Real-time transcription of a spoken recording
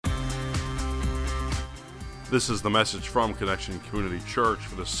This is the message from Connection Community Church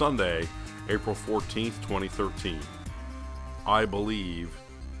for the Sunday, April 14th, 2013. I believe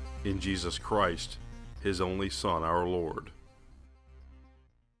in Jesus Christ, His only Son, our Lord.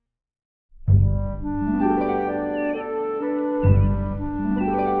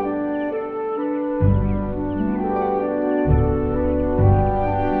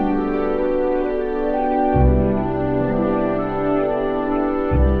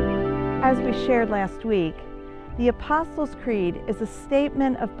 As we shared last week, the Apostles' Creed is a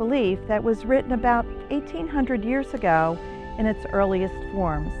statement of belief that was written about 1800 years ago in its earliest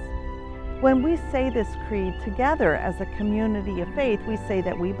forms. When we say this creed together as a community of faith, we say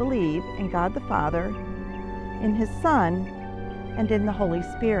that we believe in God the Father, in His Son, and in the Holy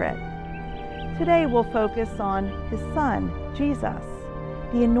Spirit. Today we'll focus on His Son, Jesus,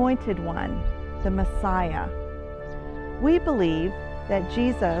 the Anointed One, the Messiah. We believe that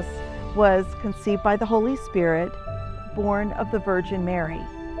Jesus was conceived by the Holy Spirit, born of the Virgin Mary.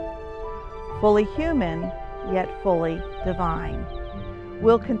 Fully human, yet fully divine.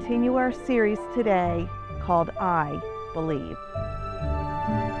 We'll continue our series today called I Believe.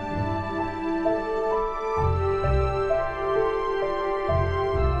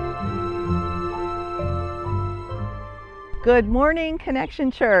 Good morning, Connection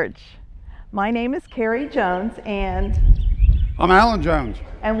Church. My name is Carrie Jones, and I'm Alan Jones.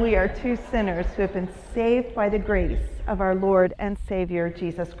 And we are two sinners who have been saved by the grace of our Lord and Savior,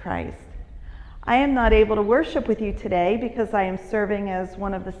 Jesus Christ. I am not able to worship with you today because I am serving as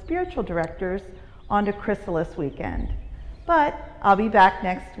one of the spiritual directors on the Chrysalis weekend. But I'll be back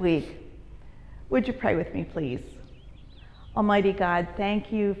next week. Would you pray with me, please? Almighty God,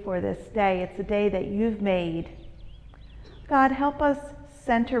 thank you for this day. It's a day that you've made. God, help us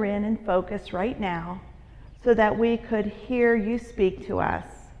center in and focus right now so that we could hear you speak to us.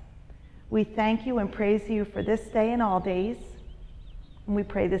 We thank you and praise you for this day and all days. And we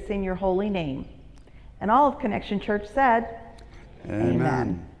pray this in your holy name. And all of Connection Church said,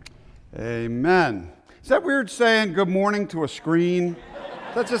 Amen. Amen. Is that weird saying good morning to a screen?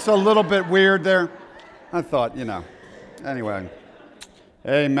 That's just a little bit weird there. I thought, Anyway.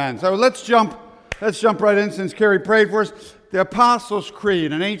 Amen. So let's jump right in since Carrie prayed for us. The Apostles'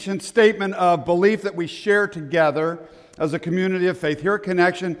 Creed, an ancient statement of belief that we share together as a community of faith. Here at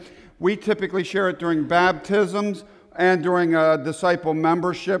Connection, we typically share it during baptisms and during disciple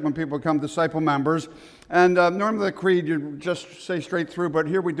membership, when people become disciple members. And normally the creed you just say straight through, but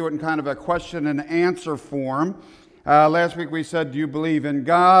here we do it in kind of a question and answer form. Last week we said, do you believe in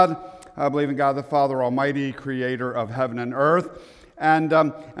God? I believe in God the Father Almighty, creator of heaven and earth. And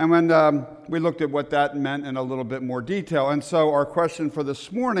when we looked at what that meant in a little bit more detail. And so our question for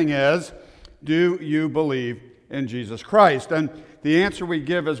this morning is, do you believe in Jesus Christ? And the answer we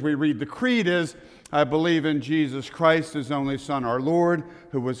give as we read the creed is, I believe in Jesus Christ, His only Son, our Lord,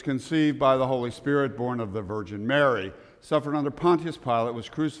 who was conceived by the Holy Spirit, born of the Virgin Mary, suffered under Pontius Pilate, was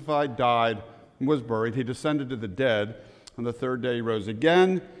crucified, died, and was buried. He descended to the dead. On the third day He rose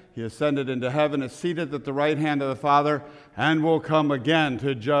again. He ascended into heaven, is seated at the right hand of the Father, and will come again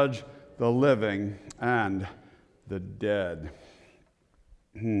to judge the living and the dead.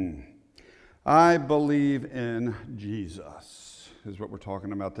 I believe in Jesus, is what we're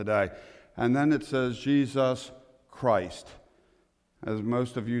talking about today. And then it says Jesus Christ. As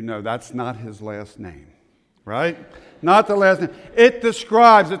most of you know, that's not His last name, right? Not the last name. It's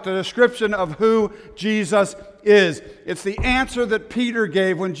the description of who Jesus is. It's the answer that Peter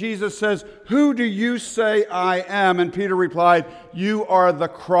gave when Jesus says, who do you say I am? And Peter replied, you are the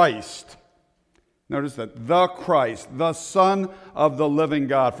Christ. Notice that, the Christ, the Son of the living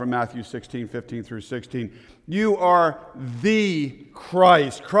God, from Matthew 16, 15 through 16. You are the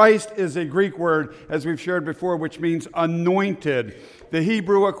Christ. Christ is a Greek word, as we've shared before, which means anointed. The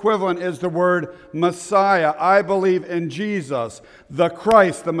Hebrew equivalent is the word Messiah. I believe in Jesus, the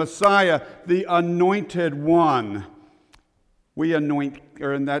Christ, the Messiah, the anointed one. We anoint,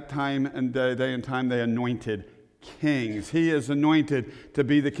 or in that time and day and time, they anointed kings. He is anointed to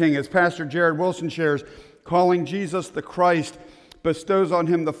be the king. As Pastor Jared Wilson shares, calling Jesus the Christ bestows on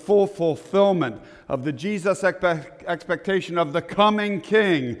Him the full fulfillment of the Jesus expectation of the coming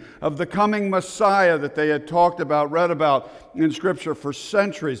king, of the coming Messiah that they had talked about, read about in Scripture for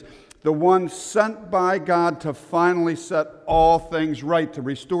centuries. The one sent by God to finally set all things right, to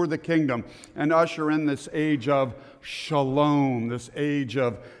restore the kingdom and usher in this age of shalom, this age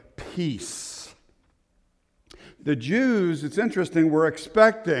of peace. The Jews, it's interesting, were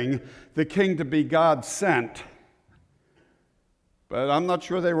expecting the king to be God sent. But I'm not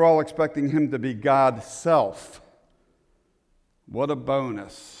sure they were all expecting Him to be God self. What a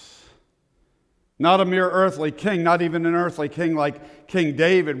bonus. Not a mere earthly king, not even an earthly king like King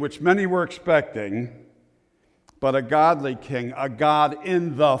David, which many were expecting, but a godly king, a God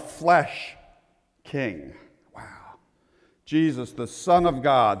in the flesh king. Wow. Jesus, the Son of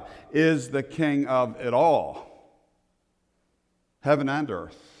God, is the King of it all. Heaven and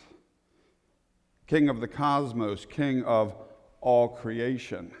earth. King of the cosmos, King of all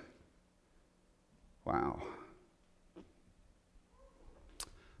creation. Wow.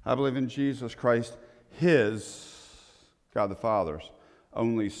 I believe in Jesus Christ, his, God the Father's,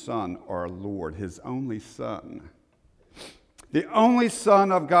 only Son, our Lord, his only Son. The only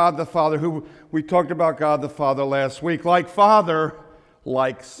Son of God the Father, who we talked about God the Father last week. Like Father,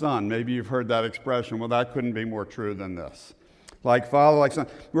 like Son. Maybe you've heard that expression. Well, that couldn't be more true than this. Like Father, like Son.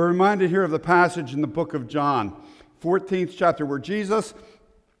 We're reminded here of the passage in the book of John, 14th chapter, where Jesus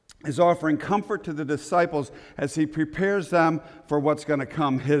is offering comfort to the disciples as he prepares them for what's going to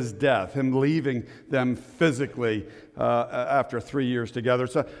come, his death, him leaving them physically after 3 years together.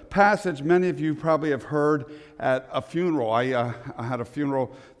 It's a passage many of you probably have heard at a funeral. I had a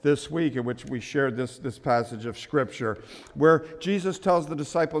funeral this week in which we shared this passage of Scripture, where Jesus tells the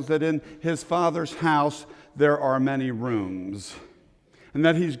disciples that in his Father's house there are many rooms, and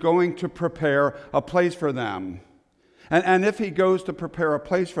that he's going to prepare a place for them. And if he goes to prepare a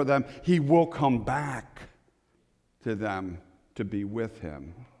place for them, he will come back to them to be with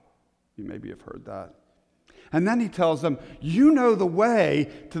him. You maybe have heard that. And then he tells them, you know the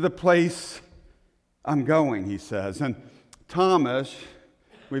way to the place I'm going, he says. And Thomas,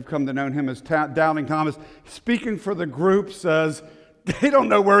 we've come to know him as Doubting Thomas, speaking for the group, says, they don't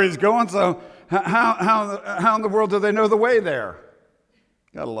know where he's going, so how in the world do they know the way there?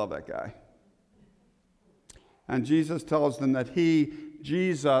 Gotta love that guy. And Jesus tells them that he,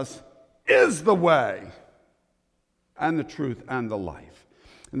 Jesus, is the way and the truth and the life.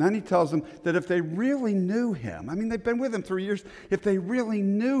 And then he tells them that if they really knew him, I mean, they've been with him 3 years, if they really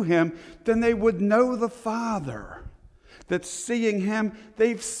knew him, then they would know the Father. That seeing him,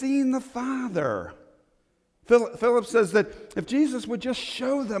 they've seen the Father. Philip says that if Jesus would just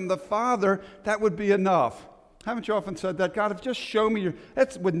show them the Father, that would be enough. Haven't you often said that? God, if just show me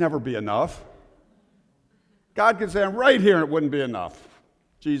that would never be enough. God could say, I'm right here, and it wouldn't be enough.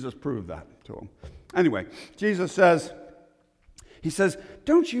 Jesus proved that to him. Anyway, Jesus says, he says,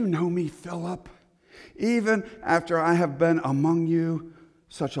 don't you know me, Philip, even after I have been among you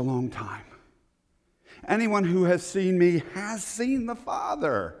such a long time? Anyone who has seen me has seen the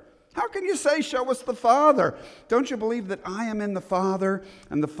Father. How can you say, show us the Father? Don't you believe that I am in the Father,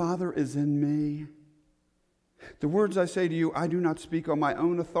 and the Father is in me? The words I say to you, I do not speak on my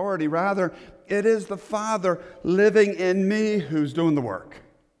own authority. Rather, it is the Father living in me who's doing the work.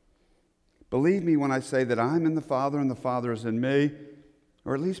 Believe me when I say that I'm in the Father and the Father is in me,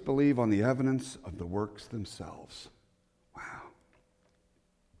 or at least believe on the evidence of the works themselves. Wow.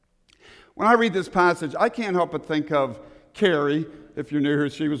 When I read this passage, I can't help but think of Carrie, if you're new here,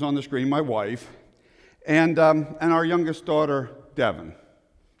 she was on the screen, my wife, and our youngest daughter, Devin.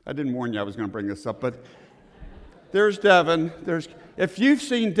 I didn't warn you I was going to bring this up, but there's Devin. If you've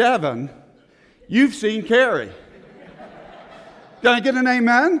seen Devin, you've seen Carrie. Can I get an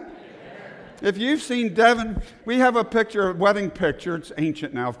amen? If you've seen Devin, we have a picture, a wedding picture. It's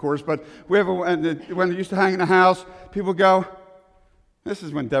ancient now, of course, but we have when it used to hang in the house, people go, this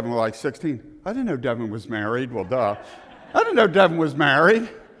is when Devin was like 16. I didn't know Devin was married. Well, duh. I didn't know Devin was married.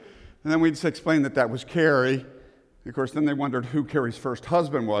 And then we'd explain that was Carrie. Of course, then they wondered who Carrie's first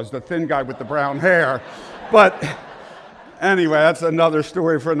husband was, the thin guy with the brown hair. But anyway, that's another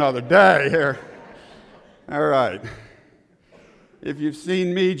story for another day here. All right. If you've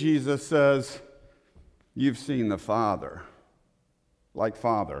seen me, Jesus says, you've seen the Father. Like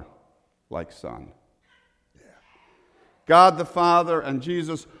Father, like Son. Yeah. God the Father and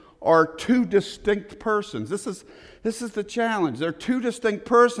Jesus are two distinct persons. This is the challenge. They're two distinct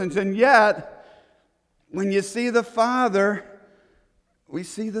persons, and yet when you see the Father, we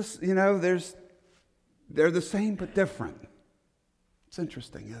see this, they're the same but different. It's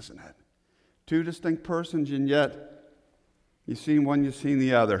interesting, isn't it? Two distinct persons, and yet you've seen one, you've seen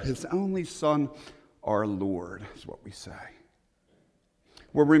the other. His only Son, our Lord, is what we say.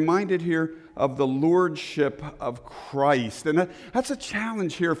 We're reminded here of the lordship of Christ, and that's a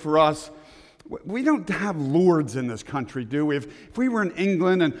challenge here for us. We don't have lords in this country, do we? If we were in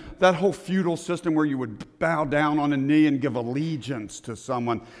England and that whole feudal system where you would bow down on a knee and give allegiance to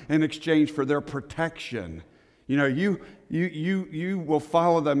someone in exchange for their protection, you will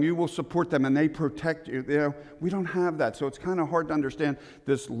follow them, you will support them, and they protect you. We don't have that, so it's kind of hard to understand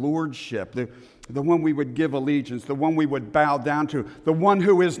this lordship. the one we would give allegiance, the one we would bow down to, the one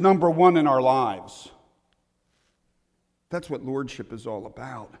who is number one in our lives. That's what lordship is all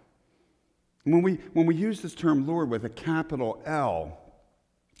about. And when we use this term Lord with a capital L,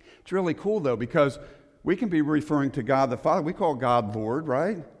 it's really cool, though, because we can be referring to God the Father. We call God Lord,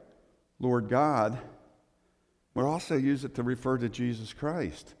 right? Lord God. We also use it to refer to Jesus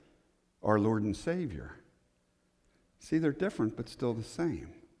Christ, our Lord and Savior. See, they're different, but still the same.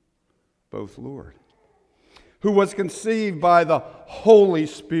 Both Lord. Who was conceived by the Holy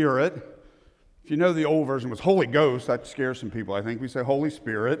Spirit. If you know the old version was Holy Ghost, that scares some people, I think. We say Holy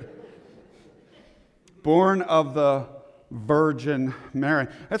Spirit. Born of the Virgin Mary.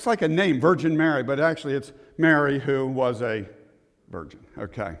 That's like a name, Virgin Mary, but actually it's Mary who was a virgin.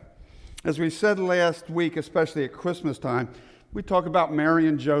 Okay. As we said last week, especially at Christmas time, we talk about Mary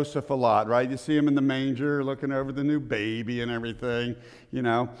and Joseph a lot, right? You see them in the manger looking over the new baby and everything, you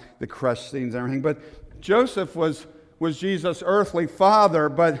know, the crush scenes and everything. But Joseph was Jesus' earthly father,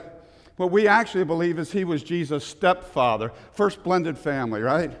 but what we actually believe is he was Jesus' stepfather. First blended family,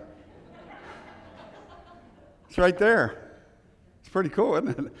 right? It's right there. It's pretty cool,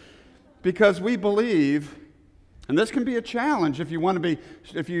 isn't it? Because we believe, and this can be a challenge if you want to be,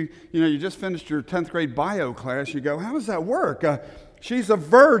 if you just finished your 10th grade bio class, you go, how does that work? She's a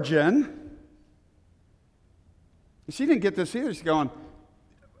virgin. She didn't get this either. She's going,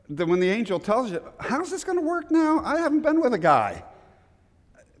 when the angel tells you, how's this going to work now? I haven't been with a guy.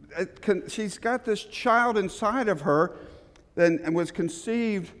 She's got this child inside of her and was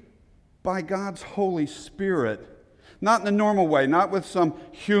conceived by God's Holy Spirit. Not in the normal way, not with some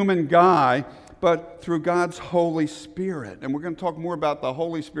human guy, but through God's Holy Spirit. And we're going to talk more about the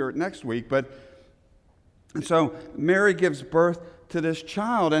Holy Spirit next week. And so Mary gives birth to this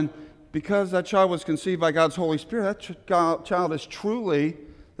child, and because that child was conceived by God's Holy Spirit, that child is truly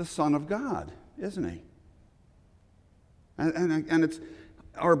the Son of God, isn't he? And it's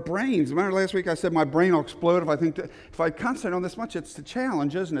our brains. Remember last week I said my brain will explode if I concentrate on this much. It's the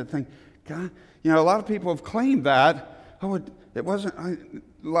challenge, isn't it? Think, God, a lot of people have claimed that. It wasn't.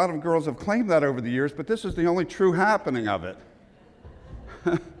 A lot of girls have claimed that over the years, but this is the only true happening of it.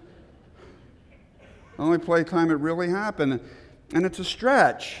 Only playtime it really happened, and it's a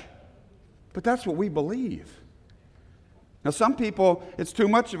stretch, but that's what we believe. Now, some people, it's too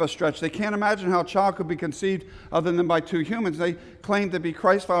much of a stretch. They can't imagine how a child could be conceived other than by two humans. They claim to be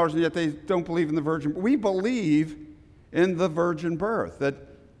Christ followers, and yet they don't believe in the virgin. We believe in the virgin birth,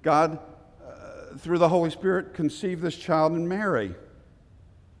 that God, through the Holy Spirit, conceived this child in Mary.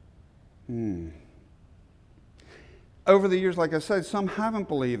 Over the years, like I said, some haven't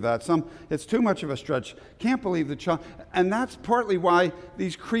believed that. Some, it's too much of a stretch. Can't believe the child. And that's partly why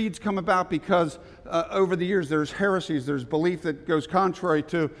these creeds come about, because over the years there's heresies, there's belief that goes contrary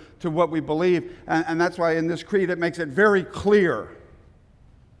to what we believe. And that's why in this creed it makes it very clear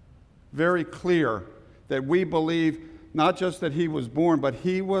that we believe not just that he was born, but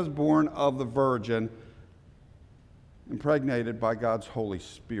he was born of the Virgin, impregnated by God's Holy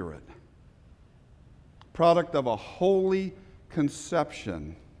Spirit. Product of a holy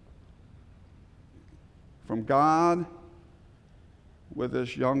conception from God with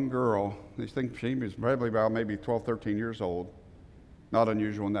this young girl. They think she was probably about maybe 12, 13 years old. Not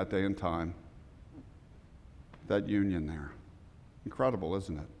unusual in that day and time. That union there. Incredible,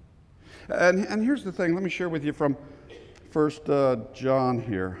 isn't it? And here's the thing. Let me share with you from 1 John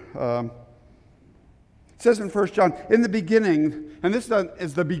here. It says in 1 John, in the beginning, and this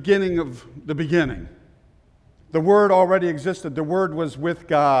is the beginning of the beginning. The Word already existed. The Word was with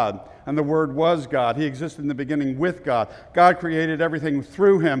God, and the Word was God. He existed in the beginning with God. God created everything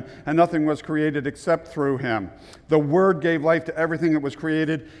through Him, and nothing was created except through Him. The Word gave life to everything that was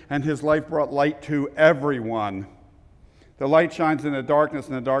created, and His life brought light to everyone. The light shines in the darkness,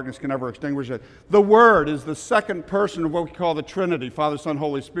 and the darkness can never extinguish it. The Word is the second person of what we call the Trinity, Father, Son,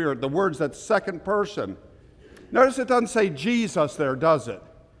 Holy Spirit. The Word's that second person. Notice it doesn't say Jesus there, does it?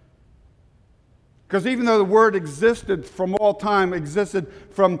 Because even though the Word existed from all time, existed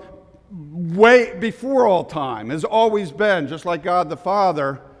from way before all time, has always been, just like God the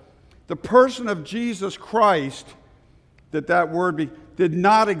Father, the person of Jesus Christ, that Word did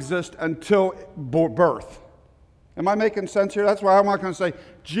not exist until birth. Am I making sense here? That's why I'm not going to say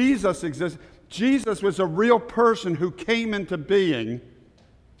Jesus exists. Jesus was a real person who came into being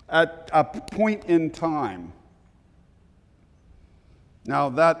at a point in time. Now,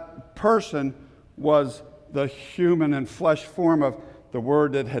 that person was the human and flesh form of the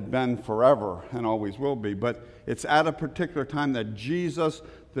Word that had been forever and always will be. But it's at a particular time that Jesus,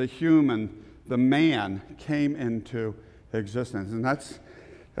 the human, the man, came into existence. And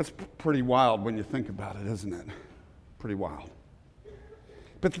That's pretty wild when you think about it, isn't it? Pretty wild.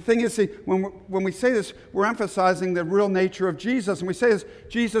 But the thing is, see, when we say this, we're emphasizing the real nature of Jesus. And we say this,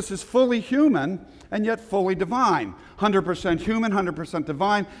 Jesus is fully human and yet fully divine. 100% human, 100%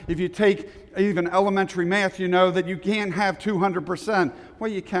 divine. If you take even elementary math, you know that you can't have 200%. Well,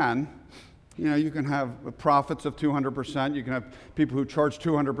 you can. You can have profits of 200%. You can have people who charge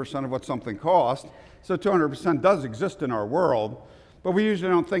 200% of what something costs. So 200% does exist in our world. But we usually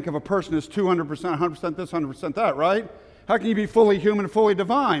don't think of a person as 200%, 100% this, 100% that, right? How can you be fully human and fully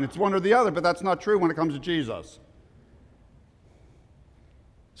divine? It's one or the other, but that's not true when it comes to Jesus.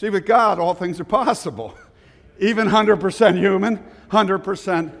 See, with God, all things are possible. Even 100% human,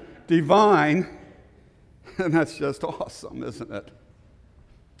 100% divine. And that's just awesome, isn't it?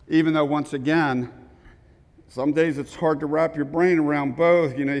 Even though, once again, some days it's hard to wrap your brain around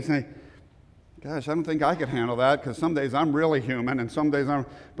both. You say, gosh, I don't think I could handle that, because some days I'm really human and some days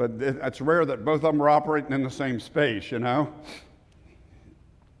but it's rare that both of them are operating in the same space,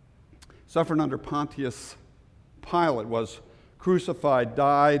 Suffering under Pontius Pilate, was crucified,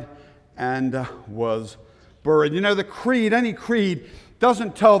 died, and was buried. The creed, any creed,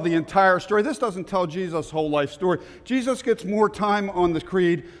 doesn't tell the entire story. This doesn't tell Jesus' whole life story. Jesus gets more time on the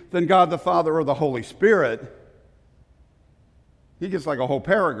creed than God the Father or the Holy Spirit. He gets like a whole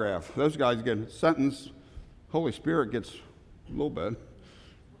paragraph. Those guys get a sentence. Holy Spirit gets a little bit.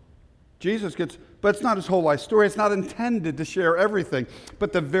 Jesus gets, but it's not his whole life story. It's not intended to share everything.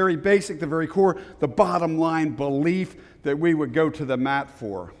 But the very basic, the very core, the bottom line belief that we would go to the mat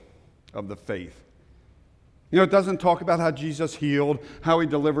for of the faith. It doesn't talk about how Jesus healed, how he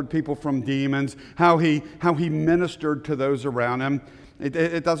delivered people from demons, how he ministered to those around him.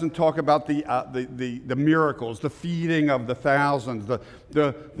 It doesn't talk about the miracles, the feeding of the thousands,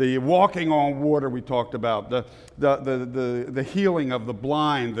 the walking on water we talked about, the healing of the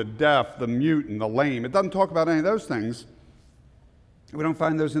blind, the deaf, the mute, and the lame. It doesn't talk about any of those things. We don't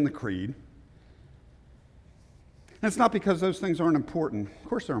find those in the creed. And it's not because those things aren't important. Of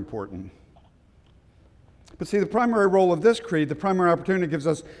course they're important. But see, the primary role of this creed, the primary opportunity it gives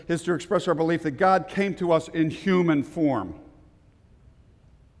us, is to express our belief that God came to us in human form.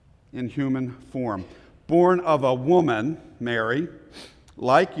 In human form. Born of a woman, Mary,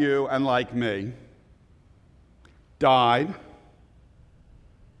 like you and like me, died.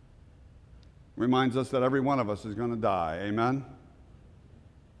 Reminds us that every one of us is going to die. Amen?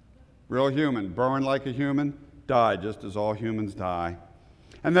 Real human, born like a human, died just as all humans die.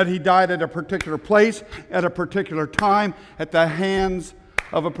 And that he died at a particular place, at a particular time, at the hands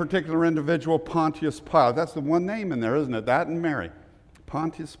of a particular individual, Pontius Pilate. That's the one name in there, isn't it? That and Mary.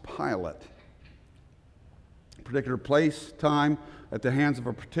 Pontius Pilate. A particular place, time, at the hands of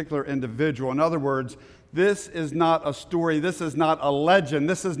a particular individual. In other words, this is not a story. This is not a legend.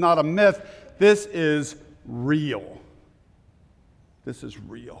 This is not a myth. This is real. This is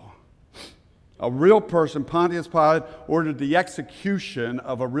real. A real person, Pontius Pilate, ordered the execution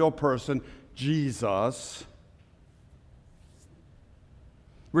of a real person, Jesus.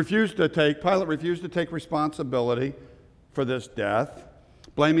 Pilate refused to take responsibility for this death,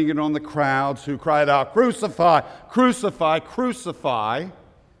 blaming it on the crowds who cried out, "Crucify, crucify, crucify."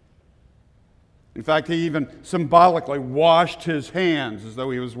 In fact, he even symbolically washed his hands as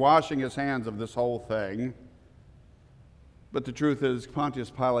though he was washing his hands of this whole thing. But the truth is, Pontius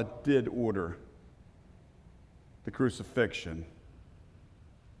Pilate did order the crucifixion,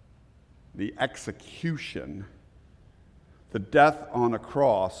 the execution, the death on a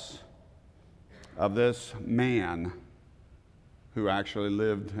cross of this man who actually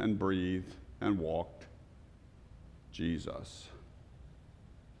lived and breathed and walked, Jesus,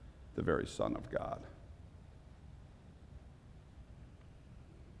 the very Son of God.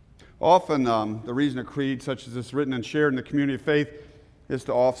 Often, the reason a creed such as this written and shared in the community of faith is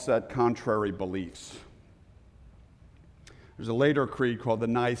to offset contrary beliefs. There's a later creed called the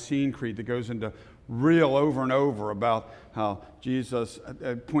Nicene Creed that goes into real over and over about how Jesus,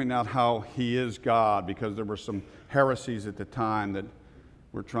 pointing out how he is God, because there were some heresies at the time that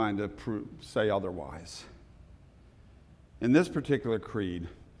were trying to say otherwise. In this particular creed,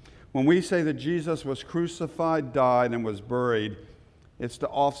 when we say that Jesus was crucified, died, and was buried, it's to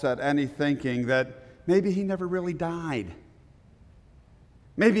offset any thinking that maybe he never really died.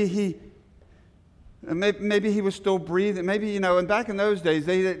 Maybe he was still breathing. Maybe, and back in those days,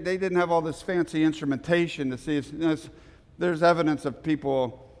 they didn't have all this fancy instrumentation to see if, there's evidence of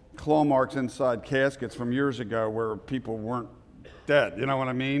people, claw marks inside caskets from years ago where people weren't dead. You know what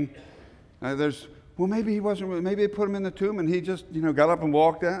I mean? Maybe he wasn't, maybe they put him in the tomb and he just, got up and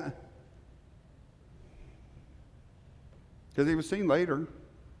walked out. Because he was seen later.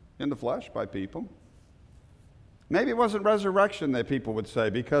 in the flesh by people. Maybe it wasn't resurrection that people would say,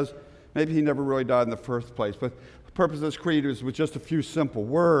 because maybe he never really died in the first place. But the purpose of this creed is with just a few simple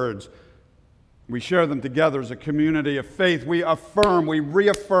words. We share them together as a community of faith. We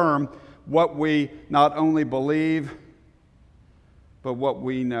reaffirm what we not only believe, but what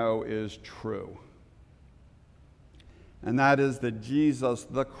we know is true. And that is that Jesus,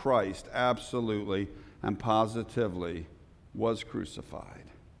 the Christ, absolutely and positively was crucified.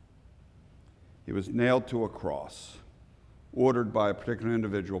 He was nailed to a cross, ordered by a particular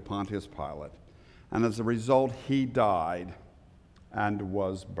individual, Pontius Pilate. And as a result, he died and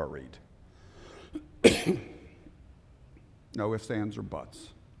was buried. No ifs, ands, or buts.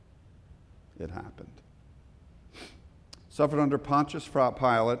 It happened. Suffered under Pontius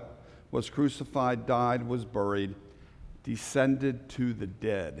Pilate, was crucified, died, was buried, descended to the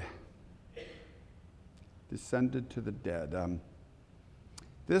dead. Descended to the dead.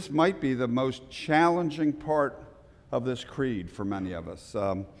 This might be the most challenging part of this creed for many of us.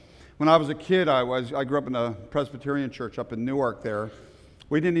 When I was a kid, I grew up in a Presbyterian church up in Newark there.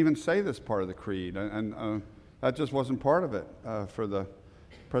 We didn't even say this part of the creed, and that just wasn't part of it for the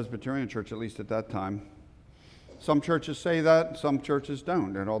Presbyterian church, at least at that time. Some churches say that, some churches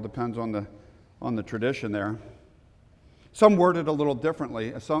don't. It all depends on the tradition there. Some word it a little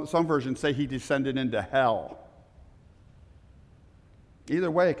differently. Some versions say he descended into hell.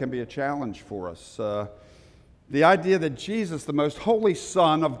 Either way, it can be a challenge for us. The idea that Jesus, the most holy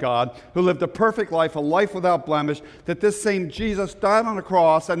Son of God, who lived a perfect life, a life without blemish, that this same Jesus died on a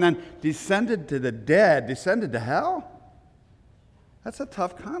cross and then descended to the dead, descended to hell? That's a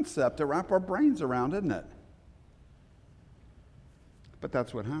tough concept to wrap our brains around, isn't it? But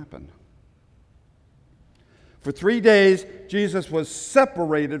that's what happened. For 3 days, Jesus was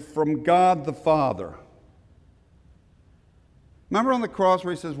separated from God the Father. Remember on the cross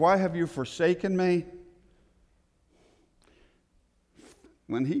where he says, "Why have you forsaken me?"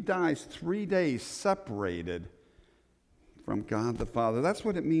 When he dies, 3 days separated from God the Father. That's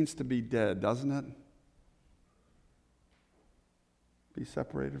what it means to be dead, doesn't it? Be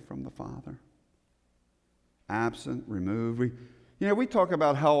separated from the Father. Absent, removed. We talk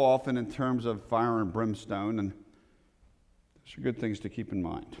about hell often in terms of fire and brimstone, and those are good things to keep in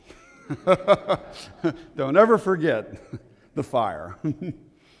mind. Don't ever forget the fire.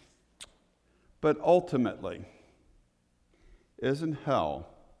 But ultimately, isn't hell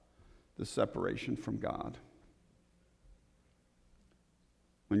the separation from God?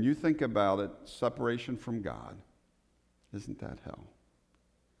 When you think about it, separation from God, isn't that hell?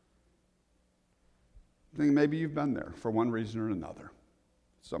 I think maybe you've been there for one reason or another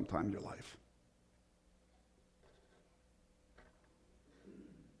sometime in your life.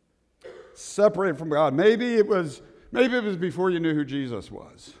 Separated from God. Maybe it was before you knew who Jesus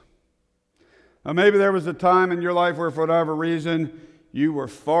was. Or maybe there was a time in your life where, for whatever reason, you were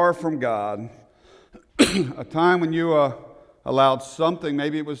far from God. A time when you allowed something,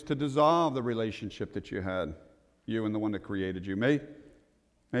 maybe it was to dissolve the relationship that you had, you and the one that created you. Maybe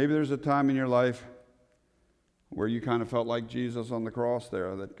there's a time in your life where you kind of felt like Jesus on the cross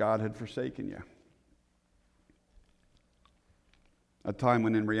there, that God had forsaken you. A time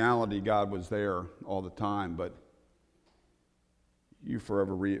when in reality God was there all the time, but you for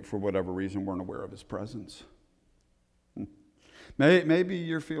whatever reason weren't aware of his presence. Maybe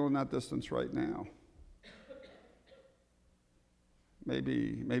you're feeling that distance right now.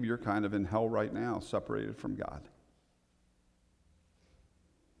 Maybe you're kind of in hell right now, separated from God.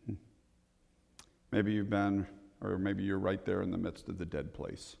 Maybe you've been, or maybe you're right there in the midst of the dead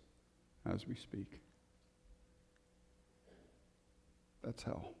place as we speak. That's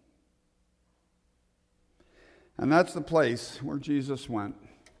hell. And that's the place where Jesus went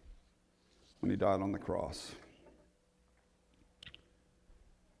when he died on the cross.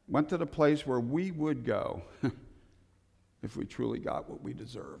 Went to the place where we would go if we truly got what we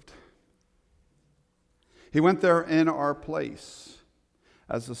deserved. He went there in our place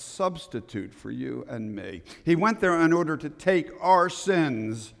as a substitute for you and me. He went there in order to take our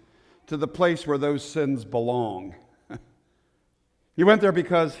sins to the place where those sins belong. He went there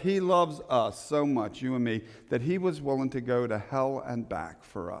because he loves us so much, you and me, that he was willing to go to hell and back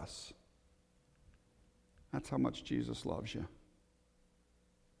for us. That's how much Jesus loves you.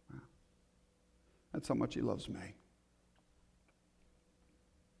 Wow. That's how much he loves me.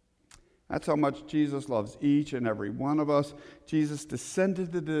 That's how much Jesus loves each and every one of us. Jesus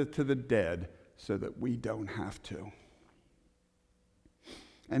descended to the dead so that we don't have to.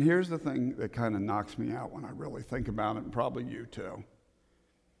 And here's the thing that kind of knocks me out when I really think about it, and probably you too.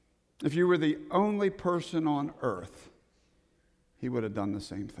 If you were the only person on earth he would have done the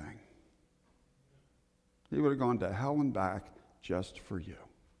same thing. He would have gone to hell and back just for you.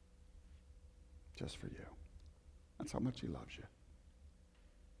 Just for you. That's how much he loves you.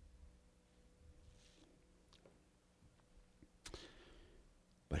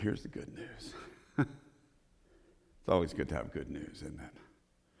 But here's the good news. It's always good to have good news, isn't it?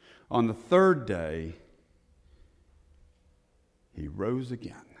 On the third day, he rose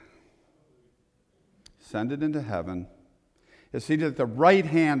again, ascended into heaven, is seated at the right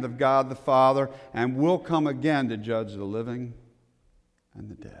hand of God the Father, and will come again to judge the living and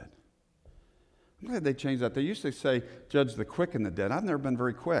the dead. I'm glad they changed that. They used to say, judge the quick and the dead. I've never been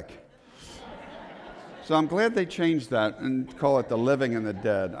very quick. So I'm glad they changed that and call it the living and the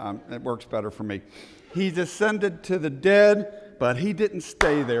dead. It works better for me. He descended to the dead, but he didn't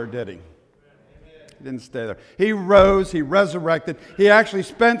stay there, did he? He didn't stay there. He rose, he resurrected. He actually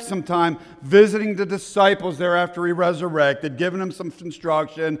spent some time visiting the disciples there after he resurrected, giving them some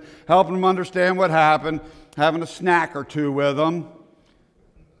instruction, helping them understand what happened, having a snack or two with them.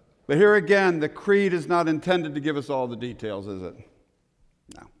 But here again, the creed is not intended to give us all the details, is it?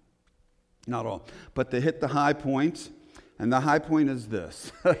 No, not all. But to hit the high points, and the high point is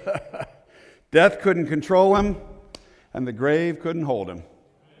this. Death couldn't control him, and the grave couldn't hold him.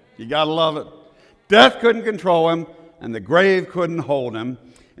 You got to love it. Death couldn't control him, and the grave couldn't hold him.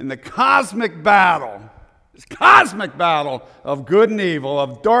 In the cosmic battle, this cosmic battle of good and evil,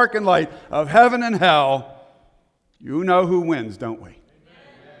 of dark and light, of heaven and hell, you know who wins, don't we?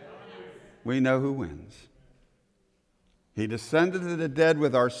 We know who wins. He descended to the dead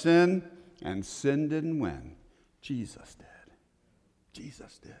with our sin, and sin didn't win. Jesus did.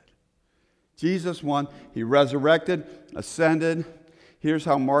 Jesus did. Jesus won. He resurrected, ascended. Here's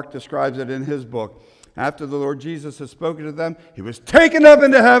how Mark describes it in his book. After the Lord Jesus had spoken to them, he was taken up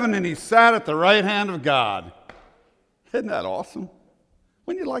into heaven and he sat at the right hand of God. Isn't that awesome?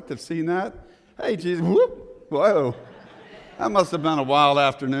 Wouldn't you like to have seen that? Hey, Jesus, whoop, whoa. That must have been a wild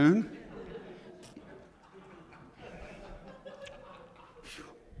afternoon.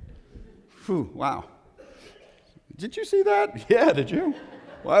 Whew, wow. Did you see that? Yeah, did you?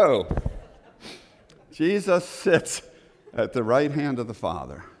 Whoa. Jesus sits at the right hand of the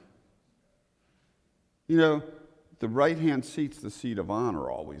Father. You know, the right hand seat's the seat of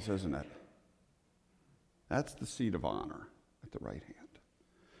honor always, isn't it? That's the seat of honor at the right hand,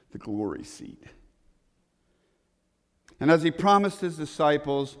 the glory seat. And as he promised his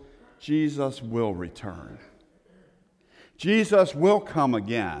disciples, Jesus will return. Jesus will come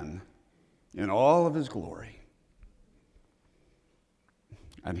again in all of his glory.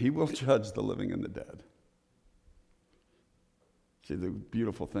 And he will judge the living and the dead. See, the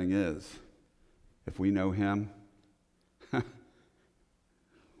beautiful thing is, if we know him,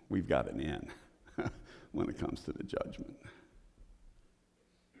 we've got an in when it comes to the judgment.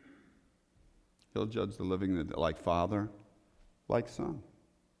 He'll judge the living and the dead, like Father, like Son.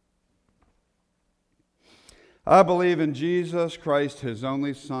 I believe in Jesus Christ, his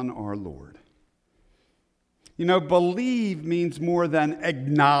only Son, our Lord. You know, believe means more than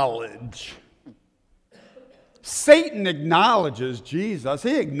acknowledge. Satan acknowledges Jesus.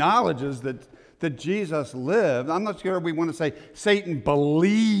 He acknowledges that Jesus lived. I'm not sure we want to say Satan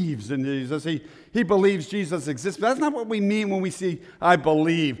believes in Jesus. He believes Jesus exists. But that's not what we mean when we see I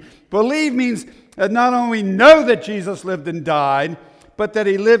believe. Believe means that not only know that Jesus lived and died, but that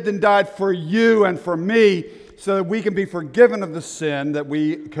he lived and died for you and for me, so that we can be forgiven of the sin that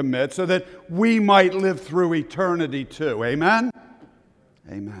we commit, so that we might live through eternity too. Amen?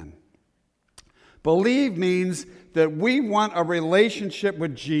 Amen. Believe means that we want a relationship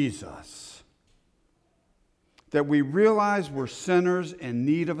with Jesus, that we realize we're sinners in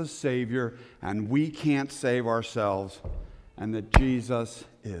need of a Savior and we can't save ourselves, and that Jesus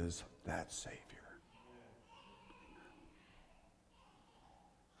is that Savior.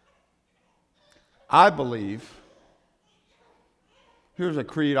 I believe, here's a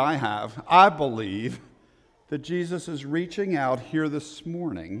creed I have, I believe that Jesus is reaching out here this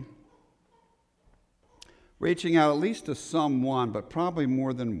morning, reaching out at least to someone, but probably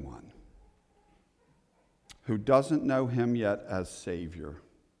more than one, who doesn't know him yet as Savior,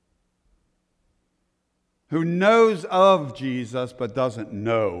 who knows of Jesus but doesn't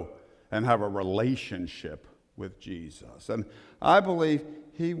know and have a relationship with Jesus. And I believe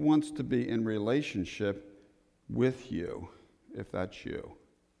he wants to be in relationship with you, if that's you.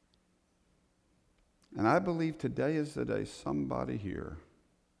 And I believe today is the day somebody here,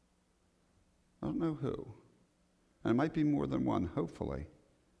 I don't know who, and it might be more than one, hopefully,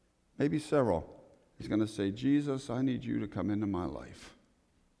 maybe several, is going to say, Jesus, I need you to come into my life.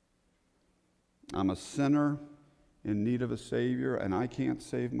 I'm a sinner in need of a Savior, and I can't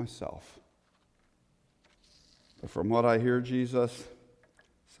save myself. But from what I hear, Jesus,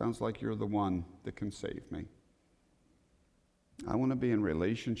 sounds like you're the one that can save me. I want to be in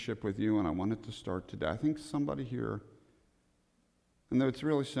relationship with you, and I want it to start today. I think somebody here, and though it's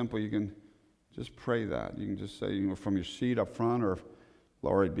really simple, you can just pray that. You can just say, from your seat up front, or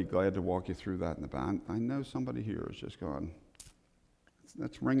Laurie'd be glad to walk you through that in the back. I know somebody here is just going,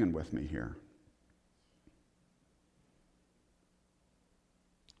 that's ringing with me here.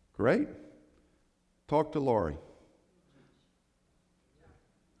 Great. Talk to Laurie.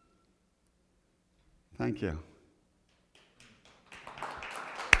 Thank you.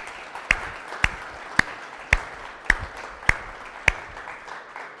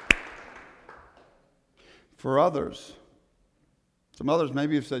 For others, some others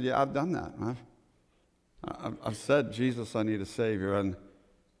maybe have said, yeah, I've done that. I've said, Jesus, I need a Savior.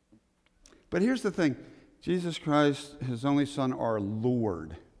 But here's the thing. Jesus Christ, his only Son, our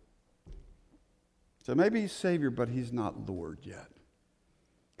Lord. So maybe he's Savior, but he's not Lord yet.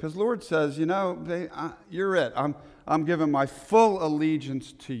 Because Lord says, you're it. I'm giving my full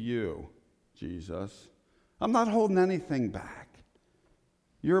allegiance to you, Jesus. I'm not holding anything back.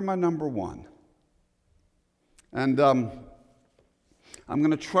 You're my number one. And I'm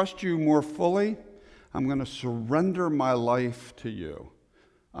going to trust you more fully. I'm going to surrender my life to you.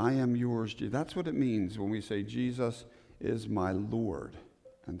 I am yours, Jesus. That's what it means when we say Jesus is my Lord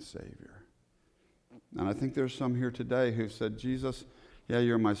and Savior. And I think there's some here today who've said, Jesus, yeah,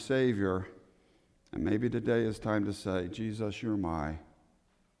 you're my Savior. And maybe today is time to say, Jesus, you're my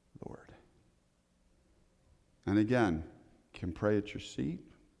Lord. And again, you can pray at your seat.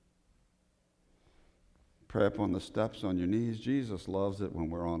 Pray up on the steps on your knees. Jesus loves it when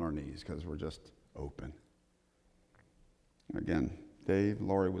we're on our knees because we're just open. Again, Dave,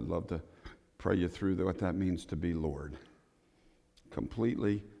 Laurie would love to pray you through what that means to be Lord.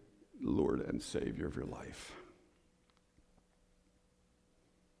 Completely Lord and Savior of your life.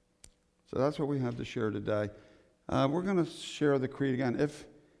 So that's what we have to share today. We're going to share the creed again.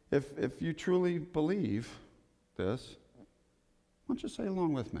 If you truly believe this, why don't you say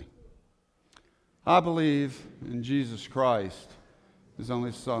along with me? I believe in Jesus Christ, his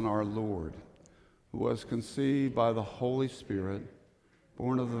only Son, our Lord, who was conceived by the Holy Spirit,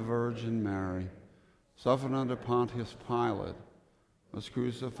 born of the Virgin Mary, suffered under Pontius Pilate, was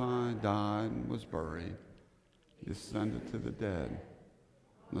crucified, died, and was buried. He descended to the dead.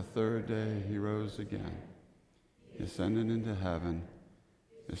 On the third day he rose again. He ascended into heaven,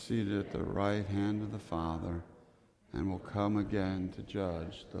 is seated at the right hand of the Father, and will come again to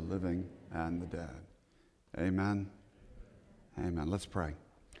judge the living and the dead. Amen. Amen. Let's pray.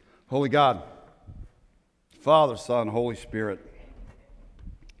 Holy God, Father, Son, Holy Spirit, I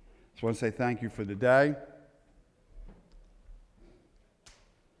just want to say thank you for the day.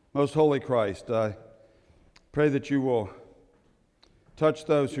 Most Holy Christ, I pray that you will touch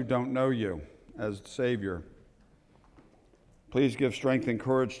those who don't know you as Savior. Please give strength and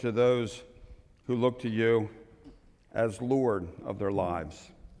courage to those who look to you as Lord of their lives.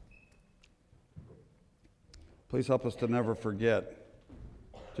 Please help us to never forget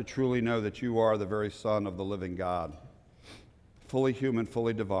to truly know that you are the very Son of the living God, fully human,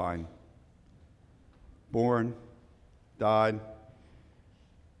 fully divine, born, died,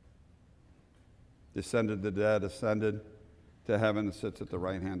 descended the dead, ascended to heaven, and sits at the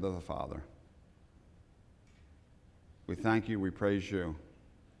right hand of the Father. We thank you, we praise you.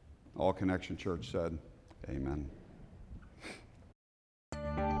 All Connection Church said, amen.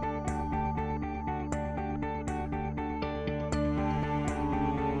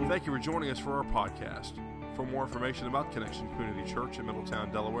 Thank you for joining us for our podcast. For more information about Connection Community Church in Middletown,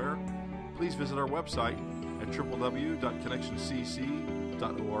 Delaware, please visit our website at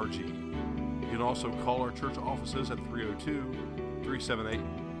www.connectioncc.org. You can also call our church offices at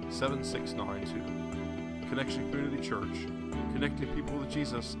 302-378-7692. Connection Community Church, connecting people with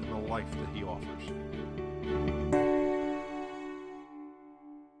Jesus and the life that he offers.